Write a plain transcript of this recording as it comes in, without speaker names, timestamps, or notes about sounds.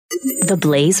the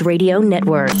Blaze Radio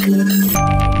Network.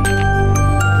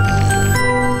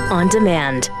 On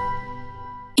demand.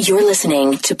 You're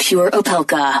listening to Pure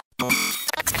Opelka.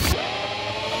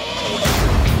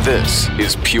 This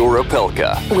is Pure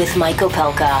Opelka. With Mike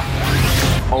Opelka.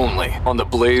 Only on the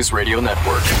Blaze Radio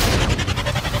Network.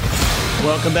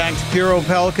 Welcome back to Pure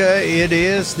Opelka. It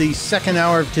is the second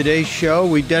hour of today's show.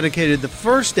 We dedicated the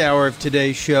first hour of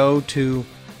today's show to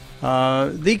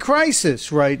the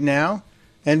crisis right now.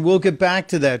 And we'll get back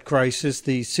to that crisis,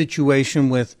 the situation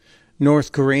with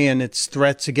North Korea and its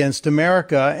threats against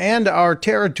America and our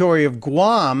territory of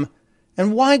Guam.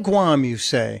 And why Guam, you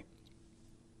say?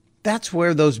 That's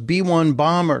where those B-1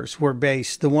 bombers were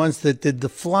based, the ones that did the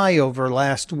flyover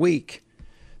last week.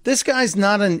 This guy's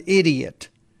not an idiot.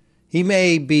 He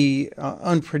may be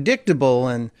unpredictable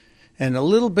and a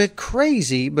little bit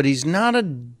crazy, but he's not a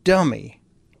dummy.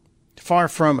 Far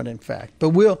from it, in fact. But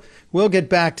we'll get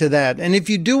back to that. And if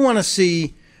you do want to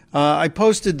see, I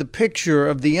posted the picture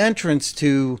of the entrance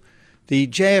to the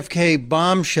JFK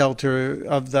bomb shelter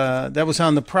that was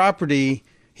on the property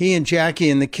he and Jackie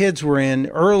and the kids were in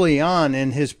early on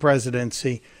in his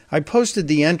presidency. I posted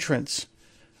the entrance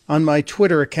on my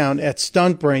Twitter account at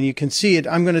Stuntbrain. You can see it.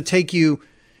 I'm going to take you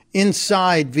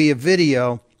inside via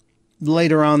video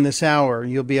later on this hour.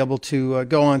 You'll be able to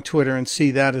go on Twitter and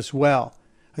see that as well.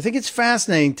 I think it's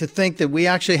fascinating to think that we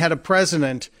actually had a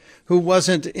president who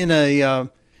wasn't in a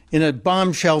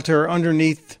bomb shelter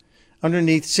underneath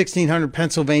 1600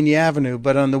 Pennsylvania Avenue,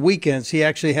 but on the weekends he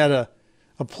actually had a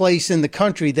place in the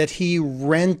country that he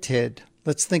rented.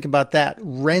 Let's think about that.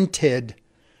 Rented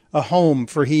a home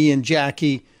for he and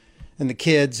Jackie and the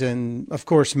kids and, of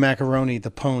course, Macaroni the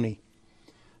pony.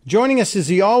 Joining us as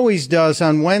he always does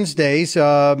on Wednesdays,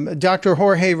 Dr.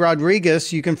 Jorge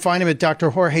Rodriguez. You can find him at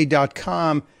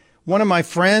drjorge.com. One of my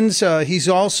friends. He's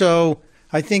also,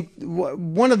 I think,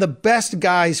 one of the best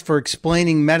guys for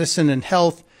explaining medicine and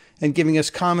health and giving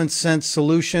us common sense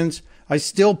solutions. I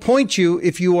still point you,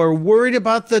 if you are worried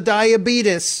about the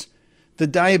Diabetes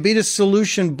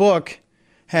Solution book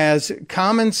has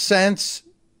common sense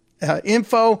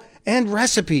info and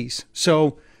recipes.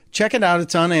 So check it out.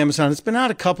 It's on Amazon. It's been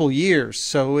out a couple years,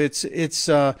 so it's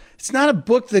not a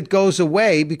book that goes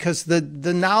away because the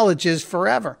knowledge is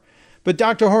forever. But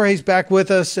Dr. Jorge's back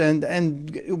with us,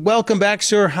 and welcome back,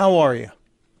 sir. How are you?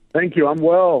 Thank you. I'm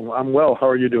well. How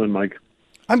are you doing, Mike?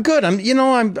 I'm good.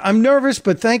 I'm nervous,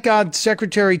 but thank God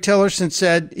Secretary Tillerson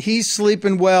said he's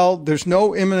sleeping well. There's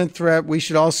no imminent threat. We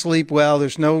should all sleep well.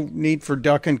 There's no need for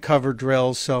duck and cover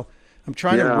drills. So I'm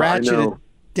trying to ratchet it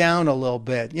down a little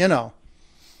bit, Yeah,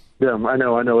 I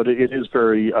know. It is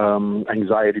very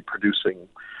anxiety producing.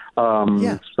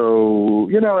 So,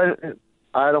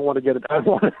 I don't want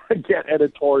to get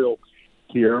editorial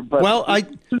here, but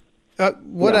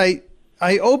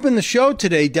I opened the show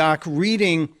today, Doc,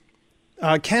 reading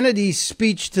Kennedy's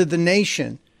speech to the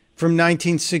nation from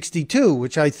 1962,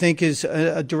 which I think is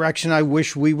a direction I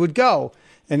wish we would go.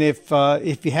 And if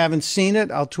you haven't seen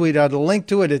it, I'll tweet out a link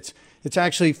to it. It's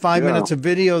actually 5 minutes of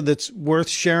video that's worth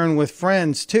sharing with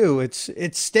friends too.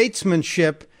 It's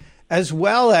statesmanship as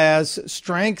well as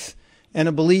strength and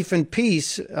a belief in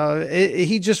peace.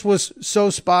 He just was so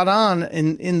spot on.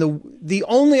 In the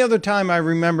only other time I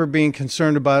remember being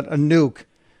concerned about a nuke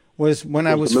was when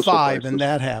I was 5, and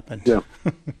that happened. Yeah,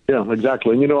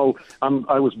 exactly. And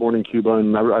I was born in Cuba,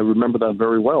 and I remember that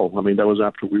very well. I mean, that was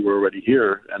after we were already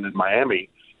here and in Miami.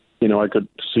 I could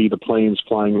see the planes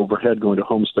flying overhead going to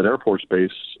Homestead Air Force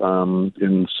Base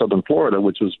in southern Florida,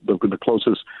 which is the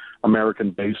closest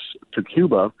American base to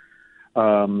Cuba,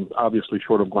 obviously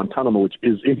short of Guantanamo, which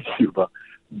is in Cuba.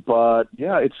 But,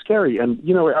 yeah, it's scary. And,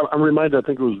 I'm reminded, I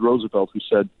think it was Roosevelt who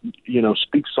said,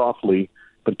 speak softly,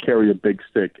 but carry a big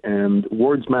stick. And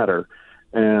words matter.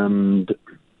 And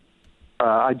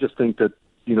I just think that,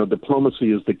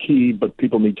 diplomacy is the key, but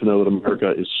people need to know that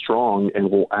America is strong and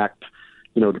will act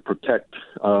to protect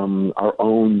our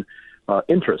own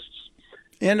interests.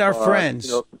 And our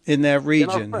friends in that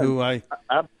region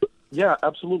Yeah,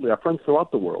 absolutely. Our friends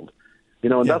throughout the world.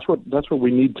 And that's what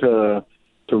we need to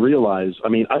realize. I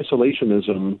mean,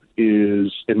 isolationism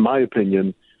is, in my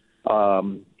opinion,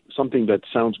 something that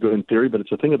sounds good in theory, but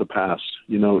it's a thing of the past.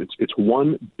 It's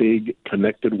one big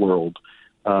connected world.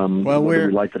 Whether we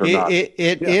like it or not.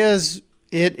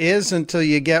 It is until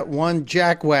you get one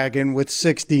jackwagon with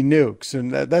 60 nukes,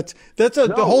 and that's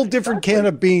a whole different can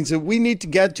of beans that we need to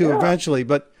get to eventually.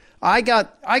 But I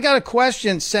got a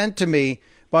question sent to me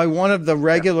by one of the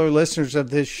regular listeners of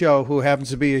this show who happens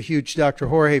to be a huge Dr.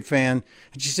 Jorge fan,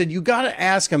 and she said, "You got to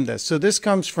ask him this." So this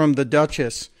comes from the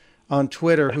Duchess on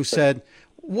Twitter, who said,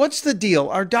 What's the deal?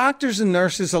 Are doctors and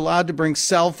nurses allowed to bring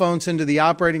cell phones into the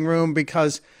operating room?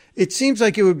 Because it seems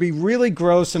like it would be really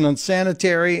gross and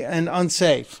unsanitary and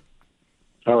unsafe.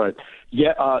 All right.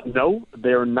 Yeah, no,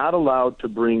 they're not allowed to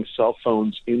bring cell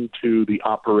phones into the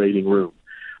operating room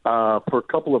for a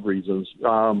couple of reasons.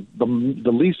 The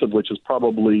least of which is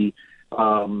probably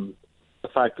the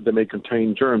fact that they may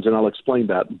contain germs, and I'll explain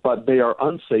that. But they are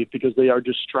unsafe because they are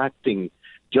distracting,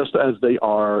 just as they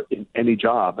are in any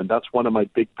job. And that's one of my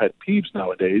big pet peeves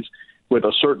nowadays with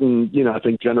a certain, I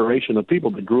think, generation of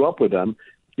people that grew up with them.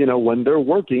 When they're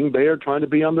working, they are trying to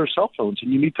be on their cell phones,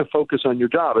 and you need to focus on your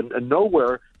job. And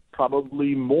nowhere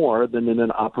probably more than in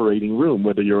an operating room,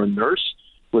 whether you're a nurse,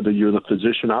 whether you're the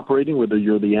physician operating, whether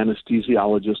you're the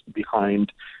anesthesiologist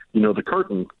behind, the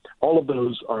curtain. All of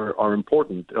those are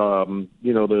important.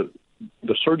 The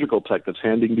surgical tech that's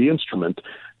handing the instrument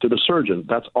to the surgeon,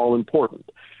 that's all important.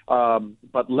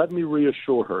 But let me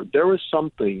reassure her, there is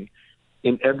something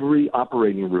in every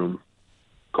operating room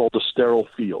called a sterile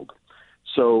field.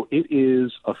 So it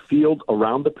is a field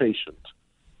around the patient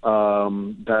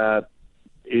that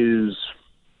is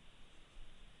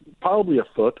probably a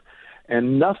foot,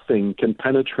 and nothing can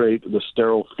penetrate the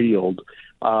sterile field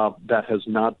that has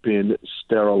not been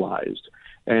sterilized.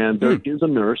 And there is a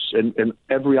nurse in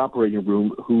every operating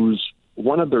room whose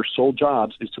one of their sole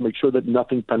jobs is to make sure that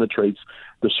nothing penetrates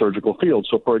the surgical field.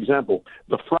 So, for example,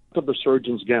 the front of the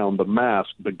surgeon's gown, the mask,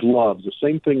 the gloves, the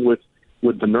same thing with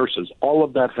the nurses, all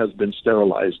of that has been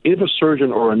sterilized. If a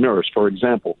surgeon or a nurse, for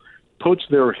example, puts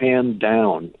their hand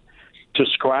down to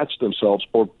scratch themselves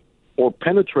or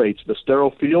penetrates the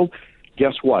sterile field,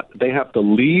 guess what? They have to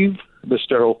leave the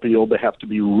sterile field. They have to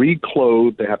be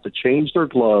reclothed. They have to change their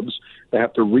gloves. They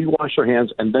have to rewash their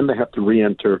hands, and then they have to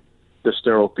re-enter the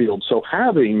sterile field. So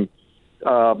having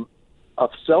a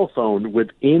cell phone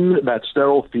within that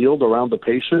sterile field around the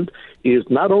patient is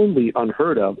not only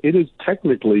unheard of, it is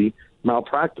technically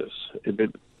malpractice.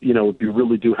 You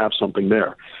really do have something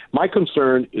there. My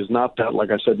concern is not that, like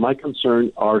I said, my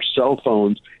concern are cell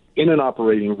phones in an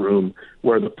operating room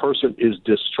where the person is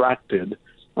distracted,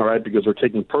 all right, because they're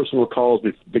taking personal calls,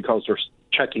 because they're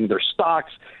checking their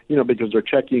stocks, because they're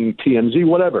checking TMZ,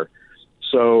 whatever.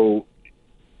 So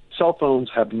cell phones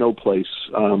have no place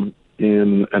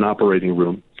in an operating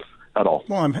room at all.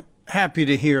 Well, I'm happy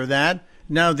to hear that.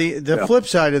 Now, the flip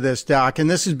side of this, Doc, and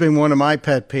this has been one of my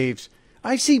pet peeves,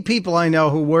 I see people I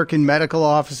know who work in medical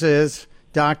offices,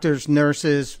 doctors,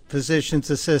 nurses,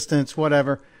 physicians' assistants,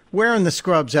 whatever, wearing the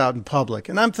scrubs out in public.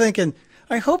 And I'm thinking,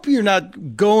 I hope you're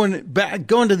not going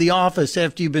to the office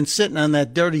after you've been sitting on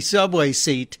that dirty subway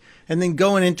seat and then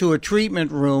going into a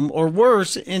treatment room or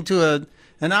worse, into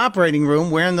an operating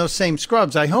room wearing those same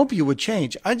scrubs. I hope you would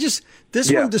change. This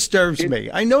one disturbs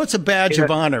me. I know it's a badge of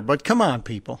honor, but come on,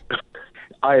 people.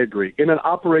 I agree. In an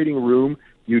operating room,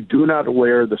 you do not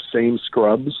wear the same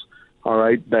scrubs, all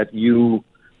right, that you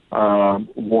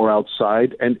wore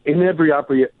outside. And in every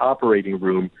operating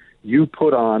room, you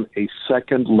put on a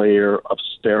second layer of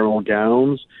sterile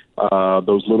gowns,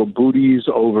 those little booties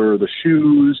over the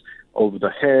shoes, over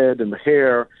the head and the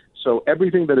hair. So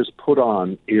everything that is put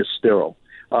on is sterile.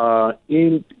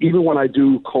 Even when I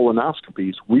do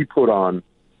colonoscopies, we put on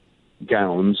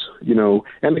gowns,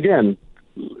 and again,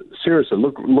 seriously,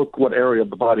 look what area of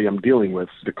the body I'm dealing with,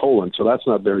 the colon, so that's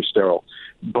not very sterile.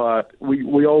 But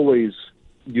we always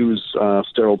use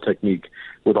sterile technique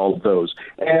with all of those.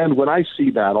 And when I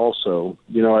see that also,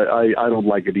 I don't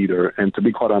like it either. And to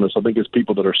be quite honest, I think it's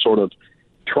people that are sort of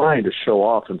trying to show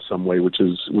off in some way, which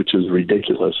is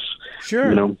ridiculous.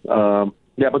 Sure.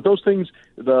 But those things,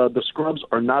 the scrubs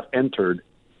are not entered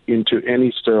into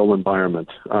any sterile environment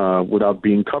without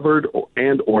being covered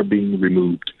or being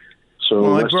removed.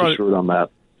 So rest assured on that.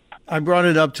 I brought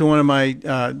it up to one of my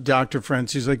doctor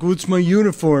friends. He's like, "What's my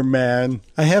uniform, man?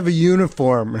 I have a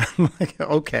uniform." I'm like,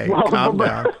 "Okay, calm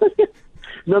down."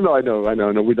 No, I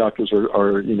know. We doctors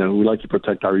are we like to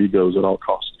protect our egos at all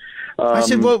costs. I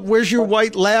said, "Well, where's your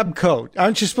white lab coat?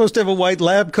 Aren't you supposed to have a white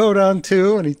lab coat on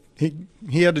too?" And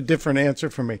he had a different answer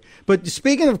for me. But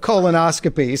speaking of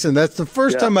colonoscopies, and that's the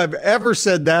first time I've ever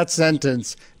said that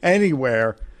sentence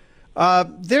anywhere,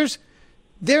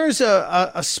 there's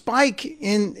a spike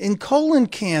in colon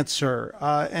cancer,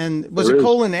 and was it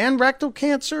colon and rectal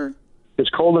cancer? It's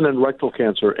colon and rectal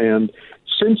cancer, and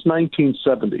since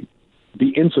 1970, the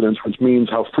incidence, which means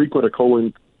how frequent a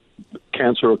colon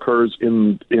cancer occurs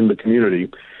in the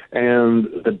community, and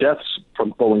the deaths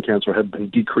from colon cancer have been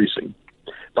decreasing.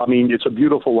 I mean, it's a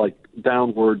beautiful,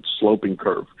 downward sloping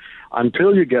curve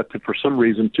until you get to, for some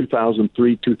reason,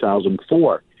 2003,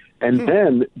 2004. And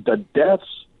then the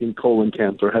deaths in colon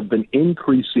cancer have been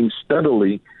increasing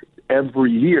steadily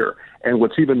every year. And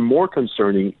what's even more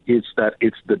concerning is that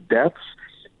it's the deaths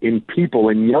in people,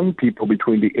 in young people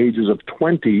between the ages of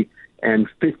 20 and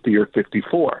 50 or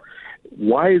 54.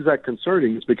 Why is that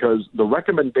concerning? It's because the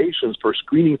recommendations for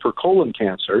screening for colon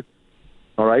cancer,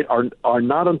 all right, are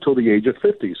not until the age of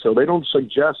 50. So they don't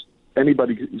suggest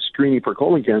anybody screening for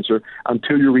colon cancer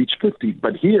until you reach 50.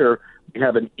 But here we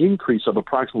have an increase of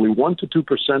approximately 1 to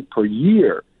 2% per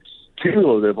year,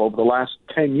 cumulative over the last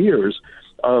 10 years,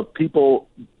 of people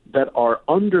that are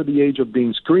under the age of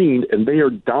being screened, and they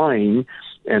are dying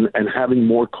and having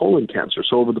more colon cancer.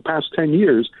 So over the past 10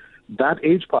 years, that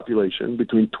age population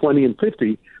between 20 and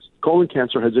 50, colon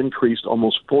cancer has increased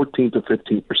almost 14 to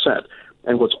 15%.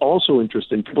 And what's also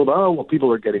interesting, people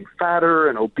are getting fatter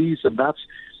and obese, and that's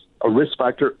a risk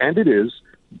factor, and it is,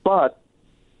 but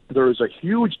there is a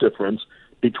huge difference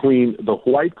between the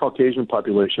white Caucasian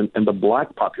population and the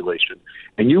black population.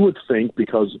 And you would think,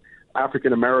 because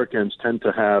African Americans tend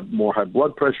to have more high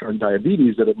blood pressure and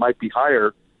diabetes, that it might be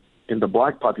higher in the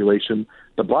black population.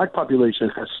 The black population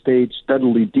has stayed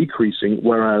steadily decreasing,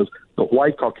 whereas the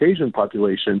white Caucasian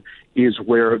population is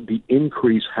where the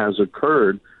increase has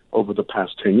occurred over the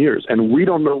past 10 years. And we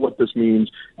don't know what this means,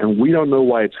 and we don't know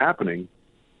why it's happening.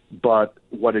 But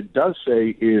what it does say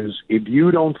is, if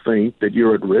you don't think that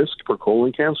you're at risk for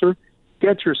colon cancer,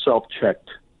 get yourself checked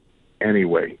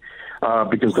anyway,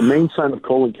 because the main sign of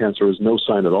colon cancer is no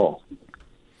sign at all.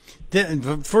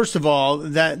 First of all,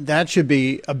 that should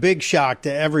be a big shock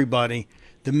to everybody.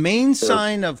 The main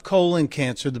sign of colon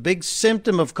cancer, the big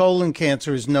symptom of colon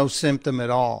cancer, is no symptom at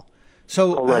all.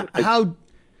 So how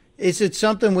is it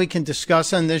something we can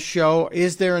discuss on this show?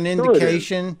 Is there an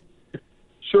indication?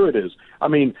 Sure it is. I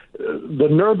mean, the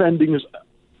nerve endings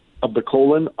of the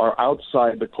colon are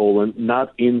outside the colon,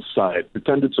 not inside.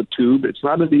 Pretend it's a tube. It's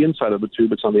not on the inside of the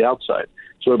tube. It's on the outside.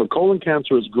 So if a colon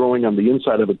cancer is growing on the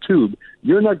inside of a tube,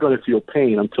 you're not going to feel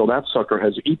pain until that sucker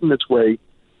has eaten its way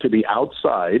to the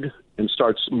outside and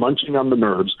starts munching on the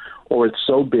nerves, or it's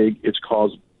so big it's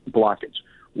caused blockage.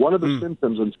 One of the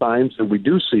symptoms and signs that we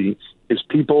do see is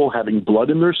people having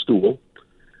blood in their stool,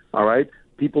 all right?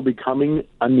 People becoming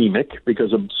anemic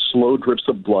because of slow drips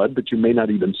of blood that you may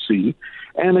not even see.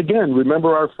 And again,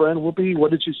 remember our friend Whoopi, what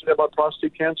did she say about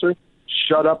prostate cancer?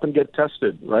 Shut up and get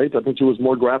tested, right? I think she was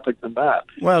more graphic than that.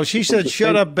 Well, she said,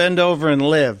 shut up, bend over, and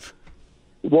live.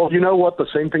 Well, you know what? The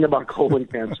same thing about colon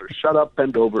cancer. Shut up,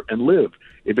 bend over, and live.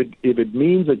 If it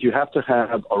means that you have to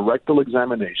have a rectal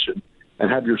examination and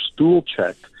have your stool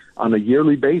checked on a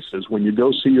yearly basis when you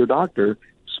go see your doctor,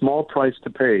 small price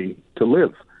to pay to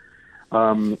live.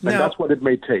 And that's what it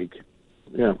may take.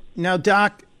 Yeah. Now,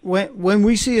 Doc, when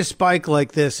we see a spike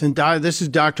like this, and this is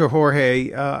Dr.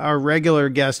 Jorge, our regular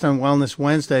guest on Wellness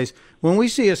Wednesdays, when we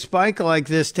see a spike like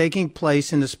this taking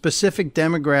place in a specific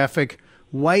demographic,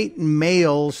 white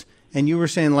males, and you were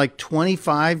saying like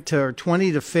 25 to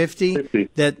 20 to 50,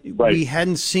 that right. We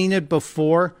hadn't seen it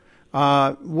before.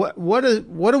 What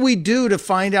do we do to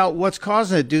find out what's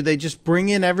causing it? Do they just bring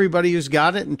in everybody who's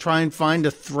got it and try and find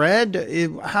a thread?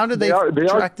 How do they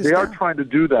track this down? They are trying to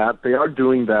do that. They are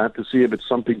doing that to see if it's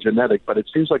something genetic, but it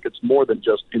seems like it's more than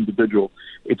just individual.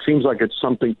 It seems like it's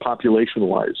something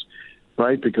population-wise,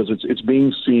 right? Because it's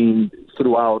being seen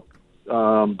throughout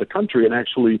the country and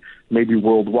actually maybe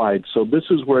worldwide. So this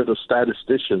is where the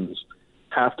statisticians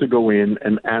have to go in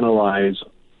and analyze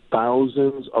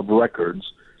thousands of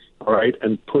records, all right,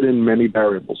 and put in many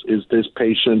variables. Is this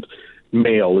patient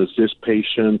male? Is this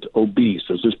patient obese?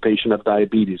 Does this patient have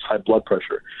diabetes, high blood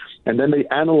pressure? And then they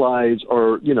analyze,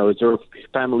 or, is there a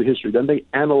family history? Then they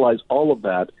analyze all of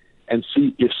that and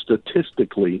see if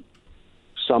statistically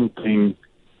something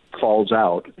falls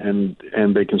out, and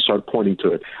they can start pointing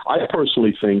to it. I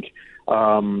personally think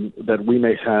that we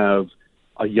may have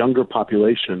a younger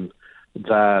population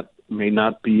that may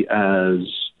not be as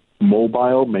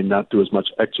mobile, may not do as much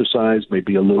exercise, may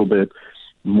be a little bit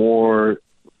more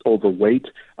overweight.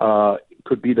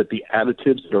 Could be that the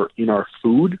additives that are in our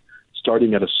food,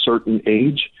 starting at a certain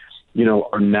age,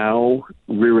 are now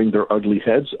rearing their ugly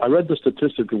heads. I read the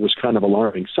statistic that was kind of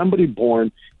alarming. Somebody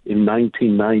born in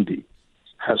 1990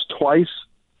 has twice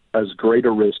as great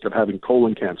a risk of having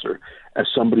colon cancer as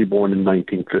somebody born in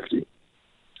 1950.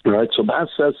 All right, so that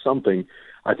says something,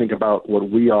 I think, about what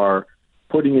we are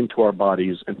putting into our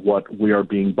bodies and what we are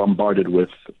being bombarded with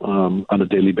on a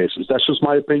daily basis. That's just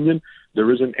my opinion.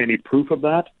 There isn't any proof of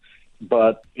that,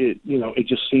 but it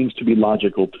just seems to be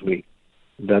logical to me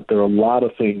that there are a lot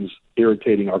of things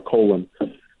irritating our colon.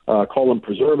 Call them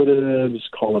preservatives,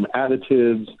 call them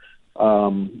additives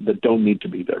that don't need to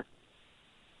be there.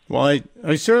 Well,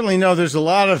 I certainly know there's a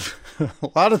lot of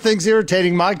things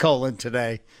irritating my colon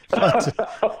today. But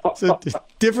it's a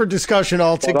different discussion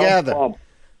altogether.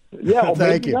 Yeah, well,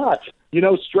 Thank maybe you. not.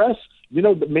 Stress,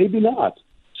 maybe not.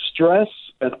 Stress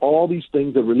and all these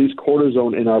things that release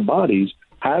cortisone in our bodies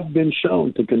have been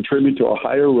shown to contribute to a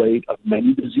higher rate of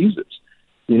many diseases,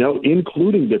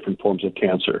 including different forms of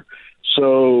cancer.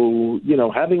 So,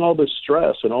 having all this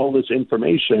stress and all this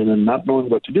information and not knowing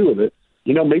what to do with it,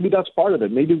 maybe that's part of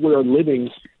it. Maybe we're living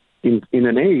in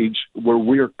an age where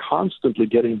we're constantly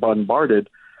getting bombarded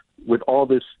with all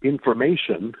this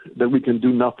information that we can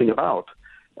do nothing about.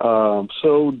 You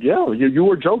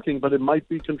were joking, but it might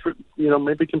be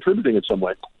maybe contributing in some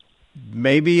way.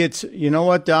 Maybe it's,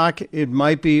 what, Doc? It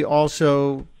might be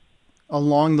also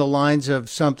along the lines of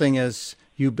something as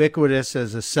ubiquitous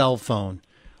as a cell phone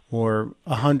or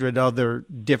 100 other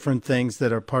different things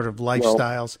that are part of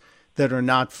lifestyles that are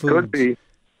not foods. Could be.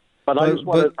 But I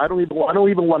don't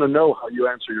even want to know how you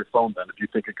answer your phone then if you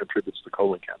think it contributes to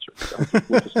colon cancer. So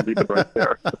we'll just leave it right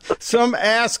there. Some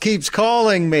ass keeps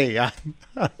calling me.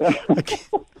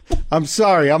 I'm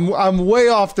sorry. I'm way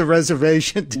off the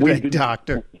reservation today,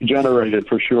 Doctor. Generated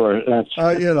for sure. That's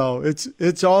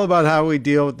it's all about how we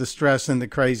deal with the stress and the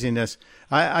craziness.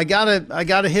 I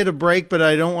gotta hit a break, but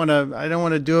I don't want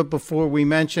to do it before we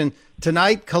mention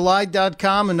tonight.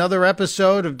 Collide.com, another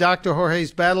episode of Dr.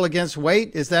 Jorge's Battle Against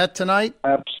Weight. Is that tonight?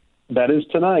 That is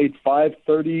tonight,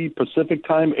 5:30 Pacific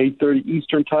time, 8:30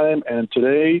 Eastern time, and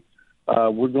today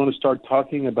we're going to start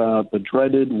talking about the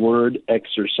dreaded word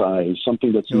exercise,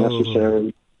 something that's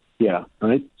necessary. Yeah,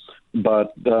 right.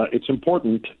 But it's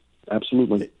important.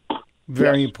 Absolutely.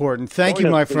 Very important. Thank you,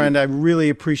 my friend. I really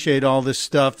appreciate all this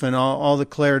stuff and all the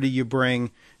clarity you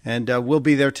bring. And we'll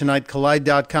be there tonight,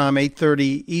 Collide.com,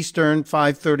 8:30 Eastern,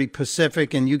 5:30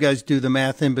 Pacific, and you guys do the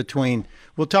math in between.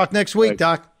 We'll talk next week,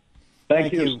 Doc.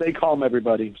 Thank you. Stay calm,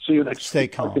 everybody. See you next Stay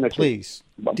calm, please.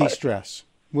 De-stress.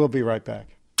 We'll be right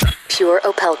back. Pure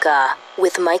Opelka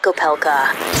with Mike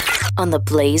Opelka on the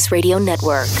Blaze Radio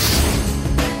Network.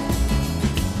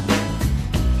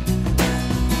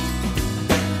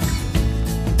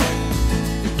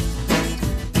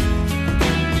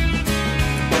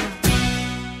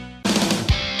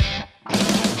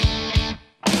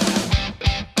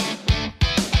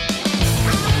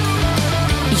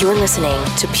 You're listening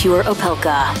to Pure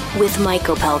Opelka with Mike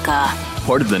Opelka.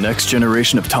 Part of the next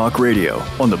generation of talk radio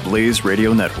on the Blaze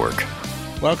Radio Network.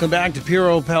 Welcome back to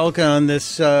Pure Opelka on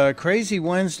this crazy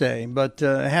Wednesday, but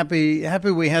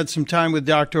happy we had some time with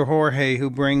Dr. Jorge,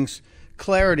 who brings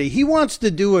clarity. He wants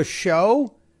to do a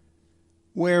show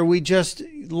where we just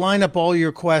line up all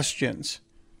your questions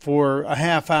for a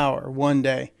half hour one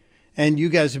day, and you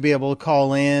guys will be able to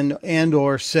call in and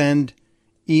or send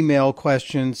email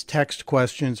questions, text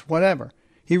questions, whatever.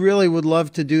 He really would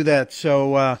love to do that.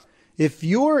 So if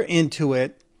you're into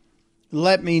it,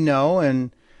 let me know,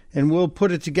 and we'll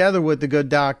put it together with the good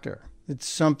doctor. It's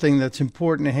something that's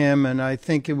important to him, and I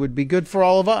think it would be good for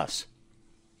all of us.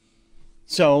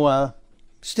 So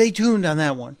stay tuned on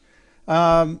that one.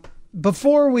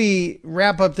 Before we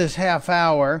wrap up this half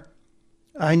hour,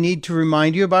 I need to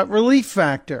remind you about Relief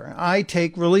Factor. I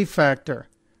take Relief Factor.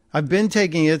 I've been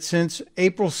taking it since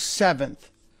April 7th,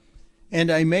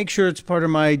 and I make sure it's part of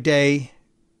my day,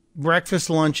 breakfast,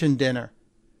 lunch, and dinner.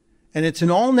 And it's an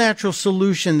all-natural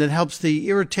solution that helps the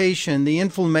irritation, the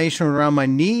inflammation around my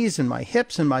knees and my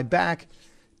hips and my back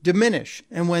diminish.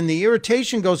 And when the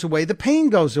irritation goes away, the pain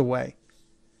goes away.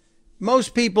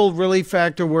 Most people, Relief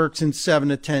Factor works in 7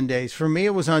 to 10 days. For me,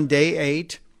 it was on day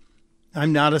 8.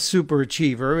 I'm not a super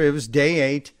achiever. It was day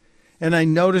 8. And I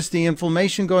noticed the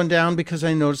inflammation going down because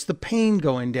I noticed the pain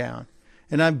going down.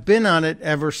 And I've been on it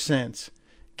ever since.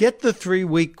 Get the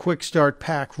 3-week quick start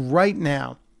pack right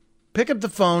now. Pick up the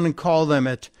phone and call them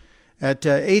at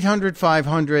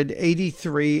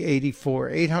 800-500-8384.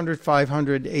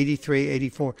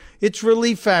 800-500-8384. It's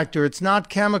Relief Factor. It's not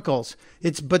chemicals.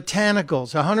 It's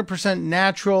botanicals. 100%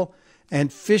 natural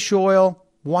and fish oil,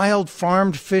 wild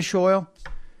farmed fish oil.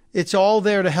 It's all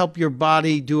there to help your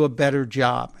body do a better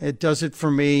job. It does it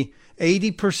for me.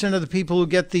 80% of the people who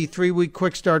get the 3-week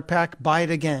quick start pack buy it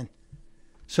again.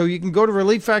 So you can go to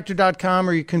relieffactor.com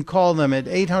or you can call them at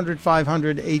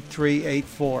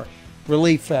 800-500-8384.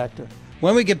 Relief Factor.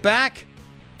 When we get back,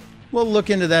 we'll look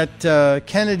into that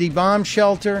Kennedy bomb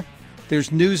shelter.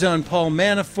 There's news on Paul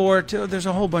Manafort. There's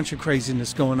a whole bunch of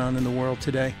craziness going on in the world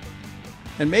today.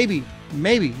 And maybe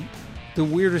the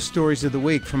weirdest stories of the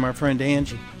week from our friend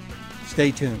Angie.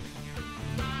 Stay tuned.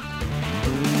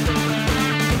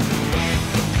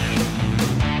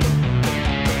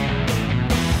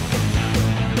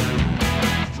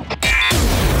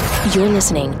 You're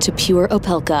listening to Pure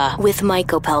Opelka with Mike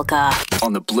Opelka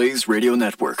on the Blaze Radio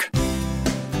Network.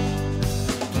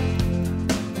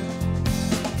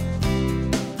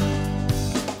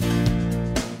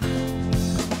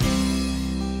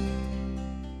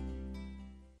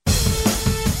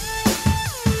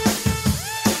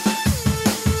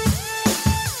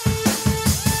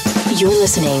 You're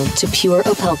listening to Pure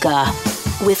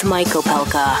Opelka with Mike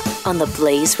Opelka on the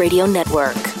Blaze Radio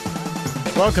Network.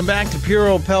 Welcome back to Pure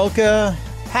Opelka.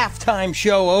 Halftime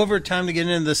show over. Time to get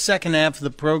into the second half of the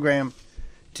program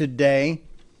today.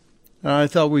 I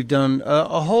thought we've done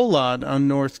a whole lot on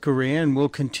North Korea, and we'll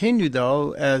continue,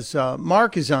 though, as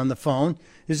Mark is on the phone.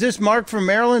 Is this Mark from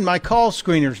Maryland? My call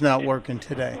screener's not working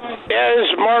today. Yeah, this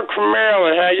is Mark from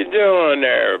Maryland. How you doing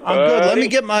there, buddy? I'm good.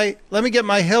 Let me get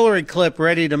my Hillary clip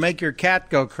ready to make your cat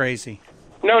go crazy.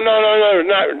 No,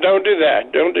 don't do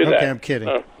that. Don't do that. Okay, I'm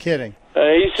kidding. Kidding.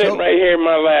 He's sitting right here in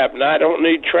my lap, and I don't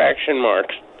need traction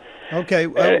marks. Okay,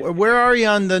 where are you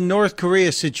on the North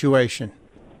Korea situation?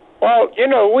 Well,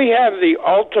 we have the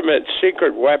ultimate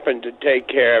secret weapon to take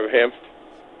care of him.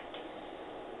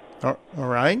 All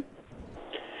right.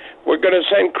 We're going to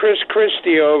send Chris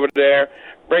Christie over there,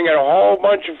 bring a whole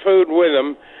bunch of food with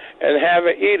him, and have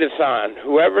an eat-a-thon.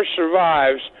 Whoever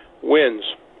survives wins.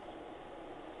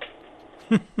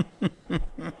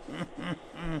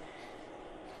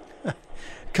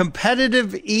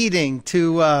 Competitive eating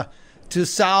to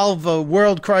solve a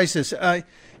world crisis. I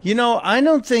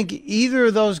don't think either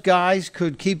of those guys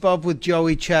could keep up with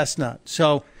Joey Chestnut.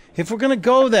 So if we're going to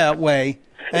go that way,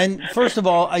 and first of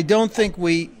all, I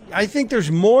think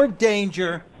there's more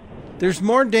danger. There's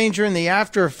more danger in the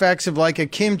after effects of like a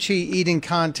kimchi eating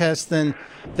contest than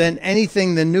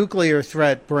anything the nuclear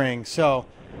threat brings. So,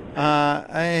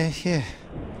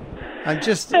 I'm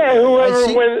just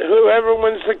whoever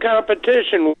wins the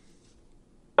competition,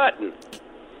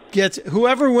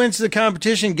 whoever wins the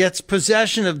competition gets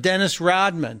possession of Dennis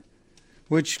Rodman,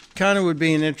 which kind of would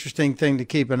be an interesting thing to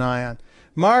keep an eye on.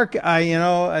 Mark,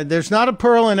 there's not a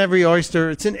pearl in every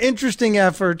oyster. It's an interesting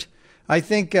effort. I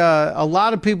think a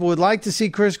lot of people would like to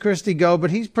see Chris Christie go, but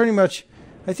he's pretty much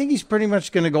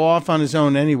going to go off on his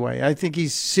own anyway. I think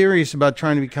he's serious about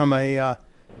trying to become a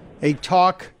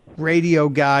talk radio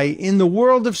guy in the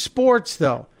world of sports,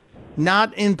 though,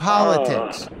 not in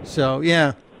politics. So,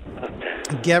 yeah,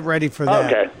 get ready for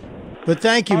that. Okay. But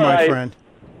thank you, my friend.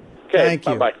 Okay, thank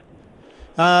you.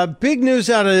 Bye-bye. Big news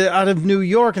out of New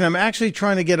York, and I'm actually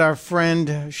trying to get our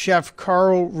friend Chef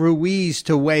Carl Ruiz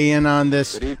to weigh in on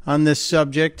this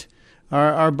subject,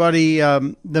 our buddy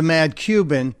the Mad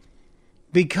Cuban,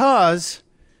 because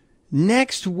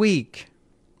next week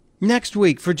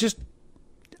for just,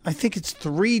 I think it's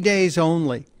 3 days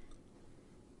only,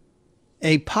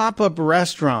 a pop-up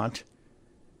restaurant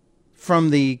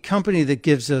from the company that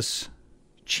gives us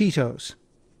Cheetos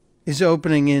is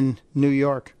opening in New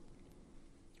York.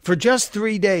 For just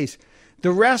 3 days,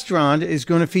 the restaurant is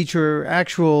going to feature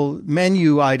actual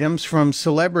menu items from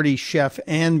celebrity chef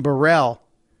Anne Burrell.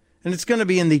 And it's going to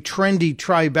be in the trendy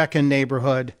Tribeca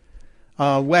neighborhood,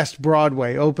 West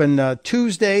Broadway. Open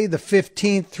Tuesday, the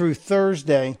 15th through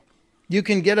Thursday. You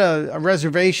can get a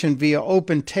reservation via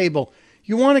Open Table.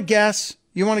 You want to guess?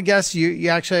 You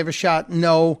actually have a shot?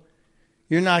 No,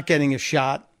 you're not getting a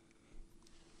shot.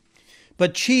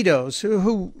 But Cheetos,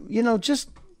 who just...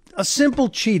 a simple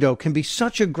Cheeto can be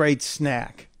such a great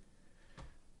snack.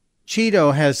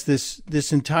 Cheeto has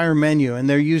this entire menu, and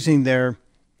they're using their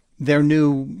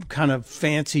new kind of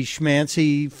fancy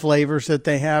schmancy flavors that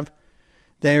they have.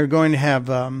 They are going to have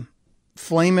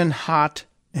Flamin' Hot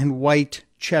and White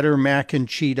Cheddar Mac and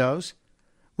Cheetos,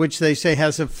 which they say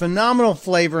has a phenomenal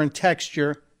flavor and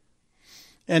texture,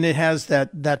 and it has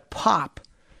that pop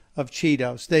of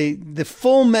Cheetos. The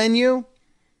full menu,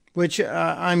 which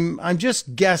I'm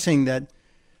just guessing that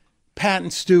Pat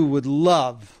and Stu would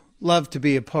love to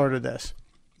be a part of this.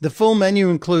 The full menu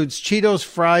includes Cheetos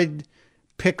fried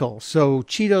pickles, so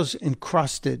Cheetos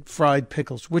encrusted fried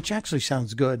pickles, which actually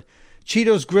sounds good.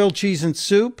 Cheetos grilled cheese and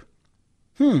soup.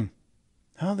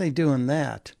 How are they doing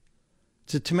that?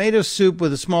 It's a tomato soup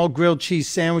with a small grilled cheese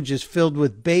sandwiches filled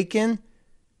with bacon,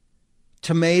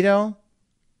 tomato,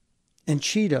 and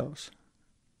Cheetos.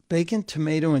 Bacon,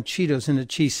 tomato, and Cheetos in a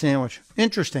cheese sandwich.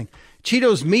 Interesting.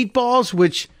 Cheetos meatballs,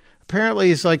 which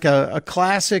apparently is like a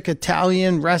classic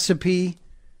Italian recipe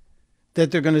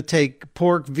that they're going to take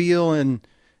pork, veal, and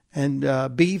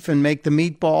beef and make the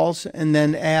meatballs and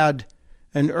then add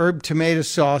an herb tomato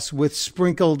sauce with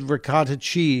sprinkled ricotta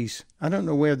cheese. I don't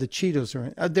know where the Cheetos are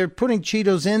in. They're putting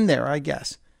Cheetos in there, I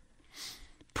guess.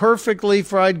 Perfectly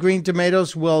fried green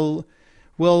tomatoes will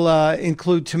will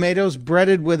include tomatoes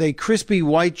breaded with a crispy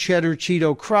white cheddar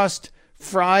Cheeto crust,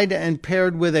 fried and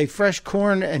paired with a fresh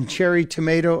corn and cherry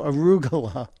tomato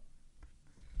arugula.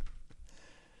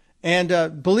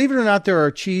 And believe it or not, there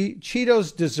are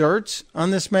Cheetos desserts on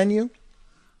this menu.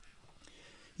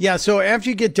 Yeah, so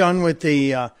after you get done with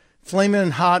the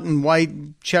flaming hot and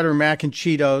white cheddar mac and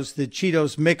Cheetos, the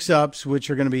Cheetos mix-ups,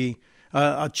 which are going to be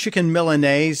a chicken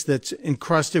Milanese that's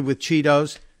encrusted with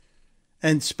Cheetos,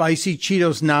 and spicy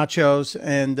Cheetos nachos,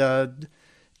 and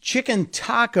chicken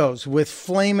tacos with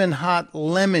flamin' hot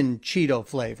lemon Cheeto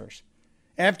flavors.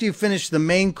 After you finish the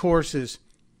main courses,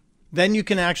 then you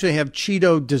can actually have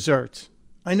Cheeto desserts.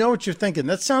 I know what you're thinking.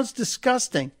 That sounds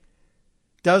disgusting.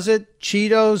 Does it?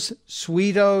 Cheetos,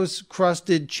 Sweetos,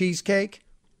 crusted cheesecake?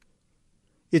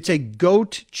 It's a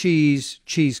goat cheese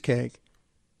cheesecake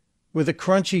with a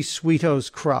crunchy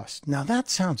Sweetos crust. Now that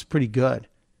sounds pretty good.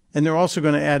 And they're also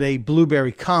going to add a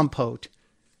blueberry compote,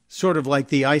 sort of like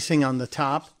the icing on the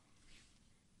top.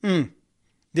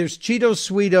 There's Cheetos,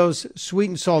 Sweetos, sweet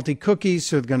and salty cookies.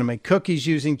 So they're going to make cookies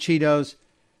using Cheetos.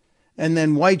 And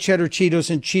then white cheddar Cheetos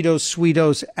and Cheetos,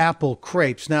 Sweetos, apple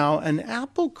crepes. Now, an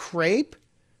apple crepe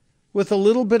with a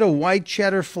little bit of white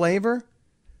cheddar flavor,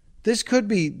 this could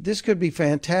be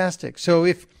fantastic. So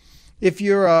if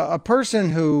you're a person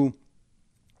who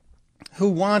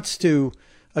wants to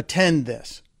attend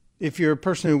this, if you're a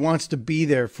person who wants to be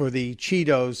there for the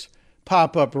Cheetos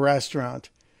pop-up restaurant,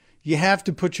 you have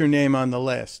to put your name on the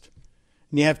list.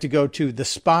 And you have to go to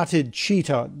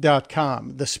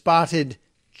thespottedcheetah.com,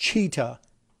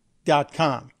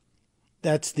 thespottedcheetah.com.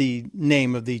 That's the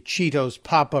name of the Cheetos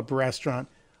pop-up restaurant.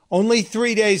 Only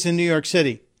 3 days in New York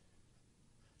City.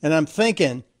 And I'm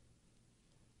thinking,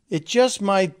 it just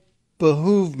might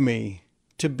behoove me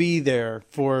to be there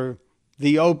for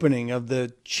the opening of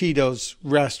the Cheetos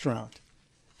restaurant.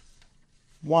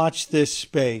 Watch this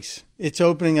space. It's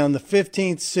opening on the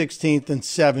 15th, 16th, and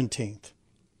 17th.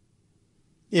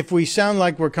 If we sound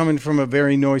like we're coming from a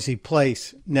very noisy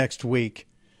place next week,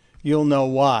 you'll know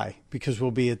why, because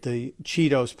we'll be at the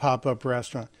Cheetos pop-up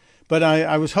restaurant. But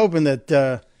I was hoping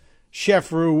that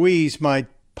Chef Ruiz might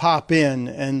pop in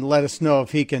and let us know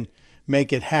if he can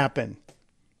make it happen.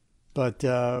 But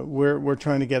we're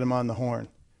trying to get him on the horn.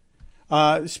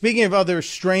 Speaking of other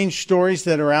strange stories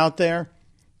that are out there,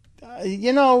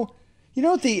 you know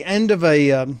at the end of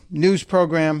a news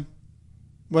program,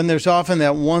 when there's often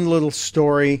that one little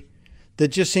story that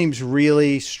just seems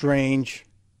really strange,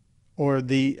 or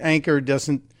the anchor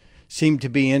doesn't seem to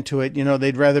be into it,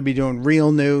 they'd rather be doing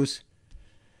real news.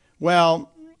 Well,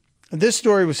 this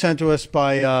story was sent to us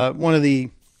by one of the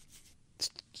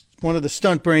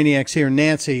stunt brainiacs here,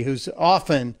 Nancy, who's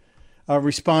often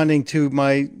responding to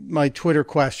my Twitter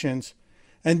questions.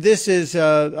 And this is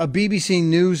a BBC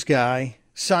News guy,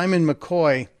 Simon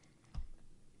McCoy,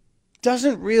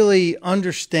 doesn't really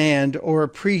understand or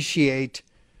appreciate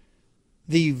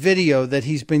the video that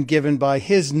he's been given by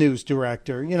his news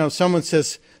director. Someone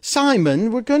says,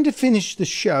 Simon, we're going to finish the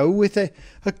show with a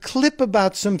clip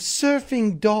about some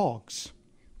surfing dogs.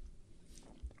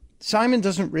 Simon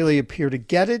doesn't really appear to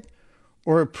get it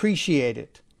or appreciate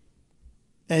it.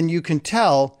 And you can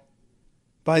tell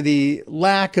by the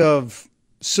lack of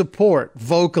support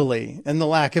vocally and the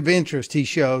lack of interest he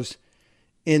shows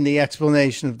in the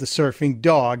explanation of the surfing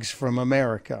dogs from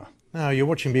America. Now, you're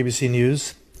watching BBC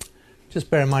News. Just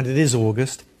bear in mind it is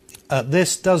August.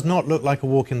 This does not look like a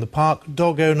walk in the park.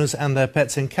 Dog owners and their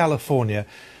pets in California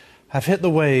have hit the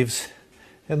waves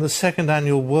in the second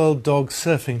annual World Dog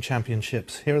Surfing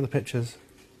Championships. Here are the pictures.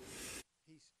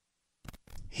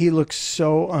 He looks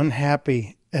so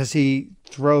unhappy as he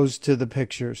throws to the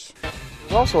pictures.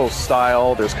 There's also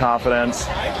style, there's confidence,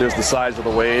 there's the size of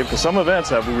the wave. Because some events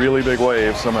have really big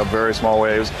waves, some have very small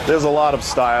waves. There's a lot of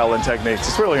style and techniques.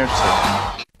 It's really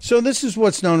interesting. So this is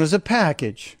what's known as a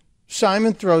package.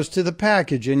 Simon throws to the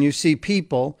package, and you see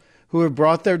people who have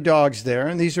brought their dogs there,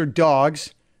 and these are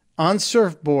dogs on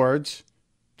surfboards,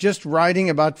 just riding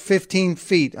about 15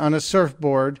 feet on a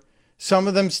surfboard, some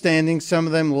of them standing, some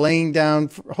of them laying down,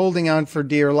 holding on for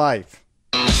dear life.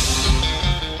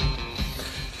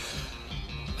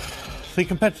 The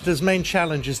competitor's main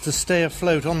challenge is to stay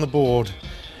afloat on the board.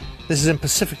 This is in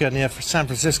Pacifica near San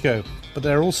Francisco, but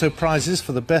there are also prizes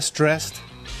for the best dressed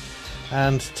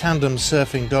and tandem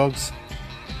surfing dogs.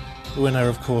 The winner,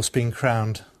 of course, being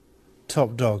crowned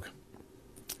top dog.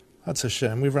 That's a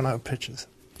shame. We've run out of pictures.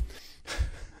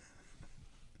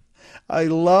 I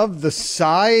love the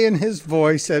sigh in his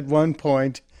voice at one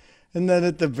point, and then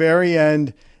at the very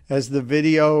end, as the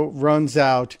video runs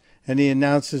out and he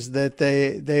announces that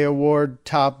they award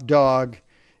top dog,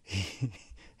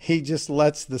 he just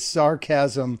lets the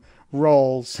sarcasm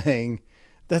roll, saying,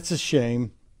 "That's a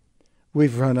shame.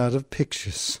 We've run out of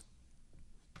pictures."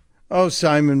 Oh,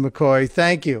 Simon McCoy,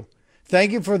 thank you.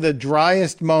 Thank you for the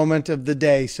driest moment of the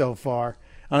day so far,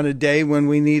 on a day when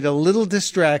we need a little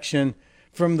distraction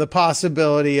from the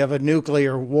possibility of a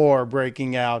nuclear war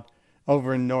breaking out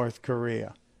over in North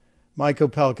Korea. Mike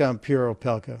Opelka and Pure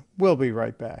Opelka. We'll be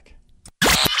right back.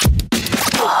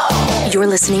 You're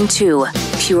listening to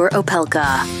Pure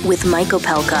Opelka with Mike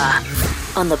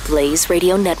Opelka on the Blaze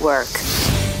Radio Network.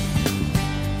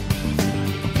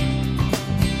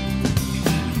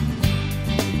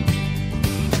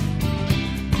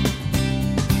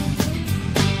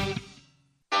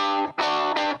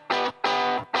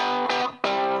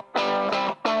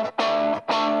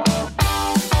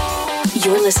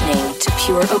 You're listening to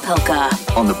Pure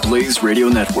Opelka on the Blaze Radio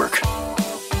Network.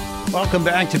 Welcome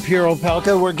back to Pure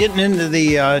Opelka. We're getting into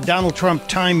the Donald Trump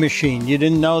time machine. You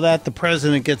didn't know that? The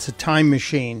president gets a time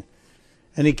machine,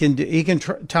 and he can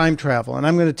time travel. And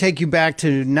I'm going to take you back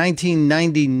to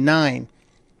 1999,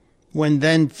 when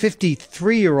then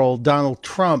 53-year-old Donald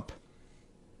Trump,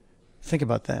 think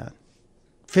about that,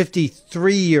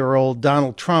 53-year-old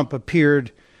Donald Trump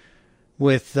appeared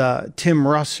with Tim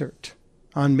Russert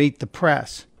on Meet the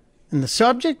Press. And the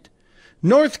subject?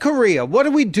 North Korea. What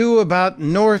do we do about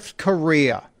North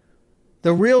Korea?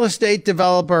 The real estate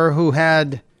developer who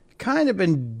had kind of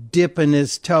been dipping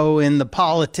his toe in the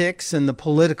politics and the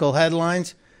political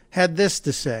headlines had this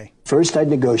to say. First, I'd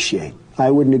negotiate. I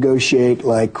would negotiate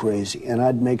like crazy, and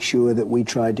I'd make sure that we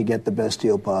tried to get the best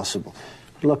deal possible.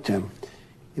 Look, Tim,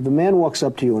 if a man walks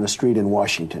up to you on a street in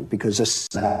Washington, because this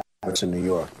happens in New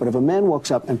York, but if a man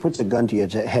walks up and puts a gun to your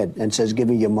head and says, "Give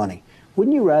me your money,"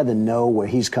 wouldn't you rather know where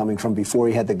he's coming from before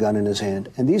he had the gun in his hand?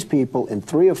 And these people in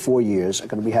 3 or 4 years are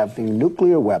going to be having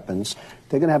nuclear weapons.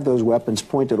 They're going to have those weapons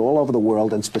pointed all over the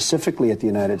world and specifically at the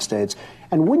United States.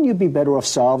 And wouldn't you be better off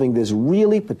solving this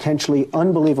really potentially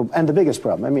unbelievable, and the biggest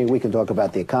problem, I mean, we can talk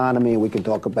about the economy, we can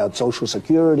talk about Social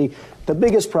Security. The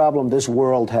biggest problem this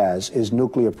world has is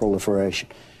nuclear proliferation.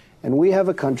 And we have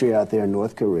a country out there in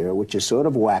North Korea, which is sort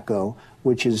of wacko,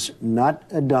 which is not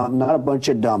a bunch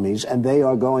of dummies, and they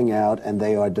are going out and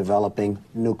they are developing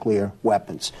nuclear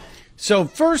weapons. So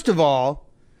first of all,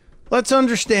 let's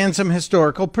understand some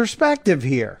historical perspective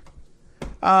here.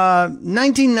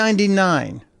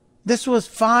 1999, this was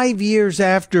 5 years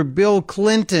after Bill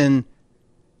Clinton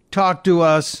talked to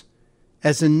us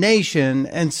as a nation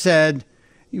and said,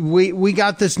 we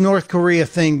got this North Korea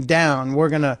thing down. We're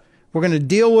going to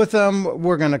deal with them.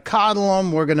 We're going to coddle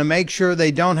them. We're going to make sure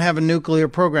they don't have a nuclear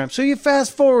program. So you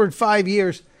fast forward 5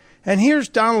 years, and here's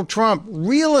Donald Trump,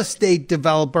 real estate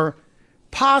developer,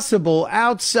 possible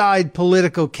outside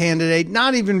political candidate,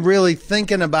 not even really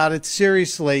thinking about it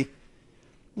seriously.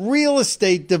 Real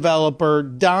estate developer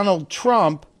Donald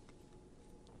Trump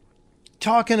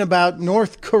talking about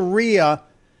North Korea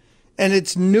and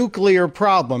its nuclear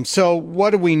problem. So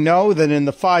what do we know? That in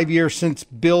the 5 years since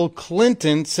Bill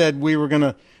Clinton said we were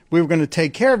going to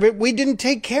take care of it, we didn't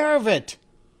take care of it.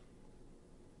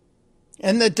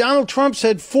 And that Donald Trump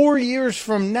said 4 years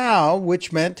from now,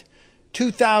 which meant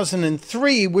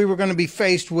 2003, we were going to be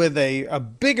faced with a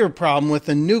bigger problem with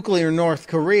a nuclear North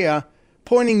Korea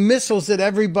pointing missiles at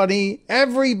everybody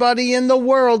in the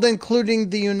world, including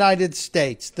the United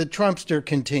States. The Trumpster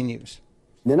continues.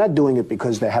 They're not doing it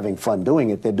because they're having fun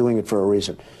doing it. They're doing it for a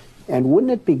reason. And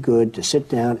wouldn't it be good to sit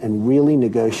down and really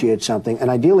negotiate something, and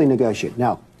ideally negotiate?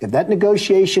 Now, if that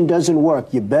negotiation doesn't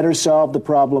work, you better solve the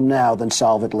problem now than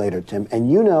solve it later, Tim.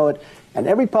 And you know it, and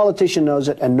every politician knows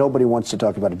it, and nobody wants to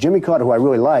talk about it. Jimmy Carter, who I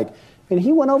really like, and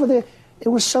he went over there. It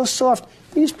was so soft.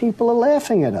 These people are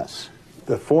laughing at us.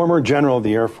 The former general of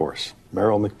the Air Force,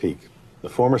 Merrill McPeak, the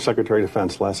former Secretary of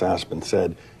Defense, Les Aspin,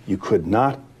 said you could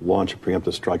not launch a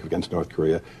preemptive strike against North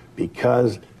Korea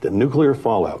because the nuclear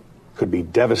fallout could be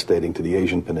devastating to the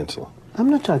Asian Peninsula. I'm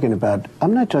not talking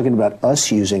about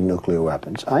us using nuclear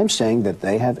weapons. I'm saying that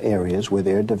they have areas where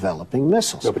they're developing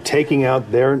missiles. No, but taking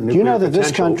out their nuclear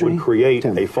potential would create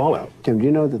a fallout. Tim, do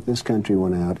you know that this country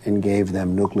went out and gave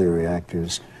them nuclear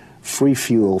reactors, free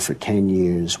fuel for 10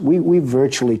 years? We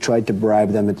virtually tried to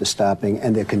bribe them into stopping,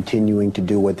 and they're continuing to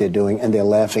do what they're doing, and they're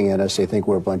laughing at us. They think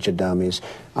we're a bunch of dummies.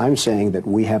 I'm saying that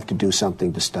we have to do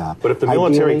something to stop. But if the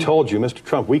military told you, Mr.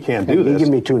 Trump, we can't do this. You give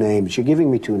me two names. You're giving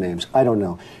me two names. I don't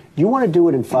know. Do you want to do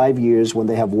it in 5 years when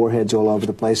they have warheads all over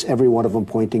the place, every one of them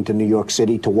pointing to New York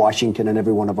City, to Washington, and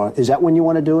every one of our... Is that when you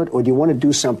want to do it, or do you want to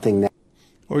do something now?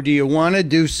 Or do you want to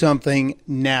do something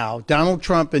now? Donald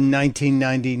Trump in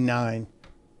 1999.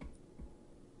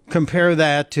 Compare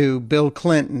that to Bill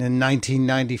Clinton in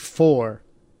 1994.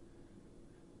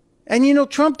 And,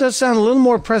 Trump does sound a little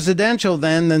more presidential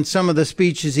then than some of the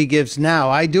speeches he gives now.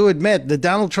 I do admit the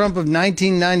Donald Trump of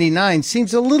 1999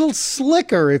 seems a little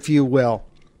slicker, if you will.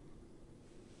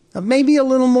 Maybe a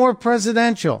little more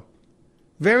presidential.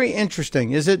 Very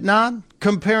interesting, is it not?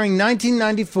 Comparing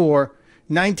 1994,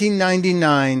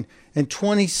 1999, and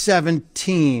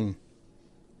 2017.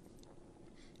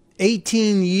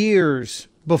 18 years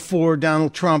before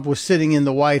Donald Trump was sitting in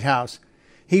the White House,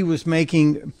 he was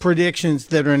making predictions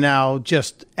that are now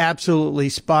just absolutely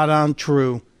spot on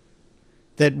true,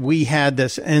 that we had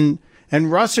this. And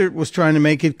Russert was trying to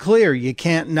make it clear, you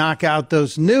can't knock out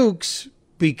those nukes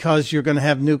because you're going to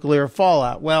have nuclear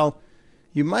fallout. Well,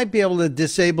 you might be able to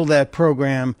disable that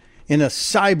program in a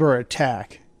cyber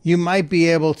attack. You might be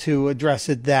able to address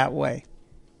it that way.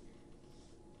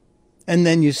 And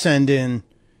then you send in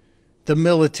the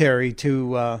military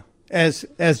to, as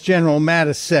General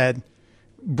Mattis said,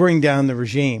 bring down the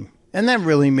regime. And that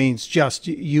really means just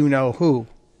you-know-who,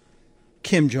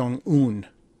 Kim Jong-un.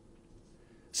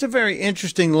 It's a very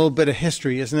interesting little bit of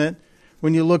history, isn't it?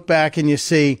 When you look back and you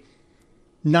see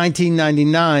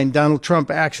 1999, Donald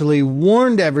Trump actually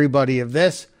warned everybody of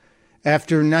this.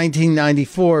 After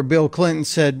 1994, Bill Clinton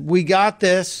said, we got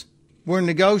this, we're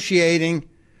negotiating,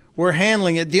 we're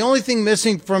handling it. The only thing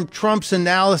missing from Trump's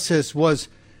analysis was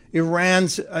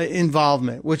Iran's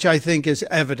involvement, which I think is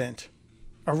evident.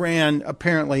 Iran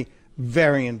apparently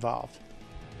very involved.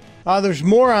 There's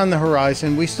more on the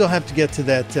horizon. We still have to get to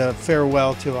that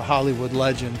farewell to a Hollywood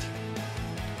legend.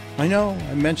 I know,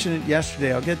 I mentioned it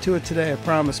yesterday. I'll get to it today, I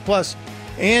promise. Plus,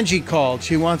 Angie called.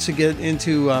 She wants to get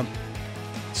into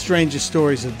strangest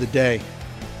stories of the day.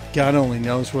 God only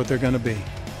knows what they're going to be.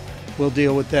 We'll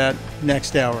deal with that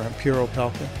next hour on Pure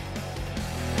Opelka.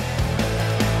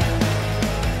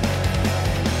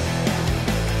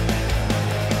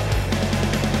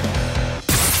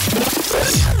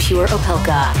 Pure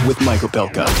Opelka. With Mike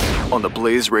Opelka on the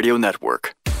Blaze Radio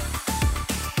Network.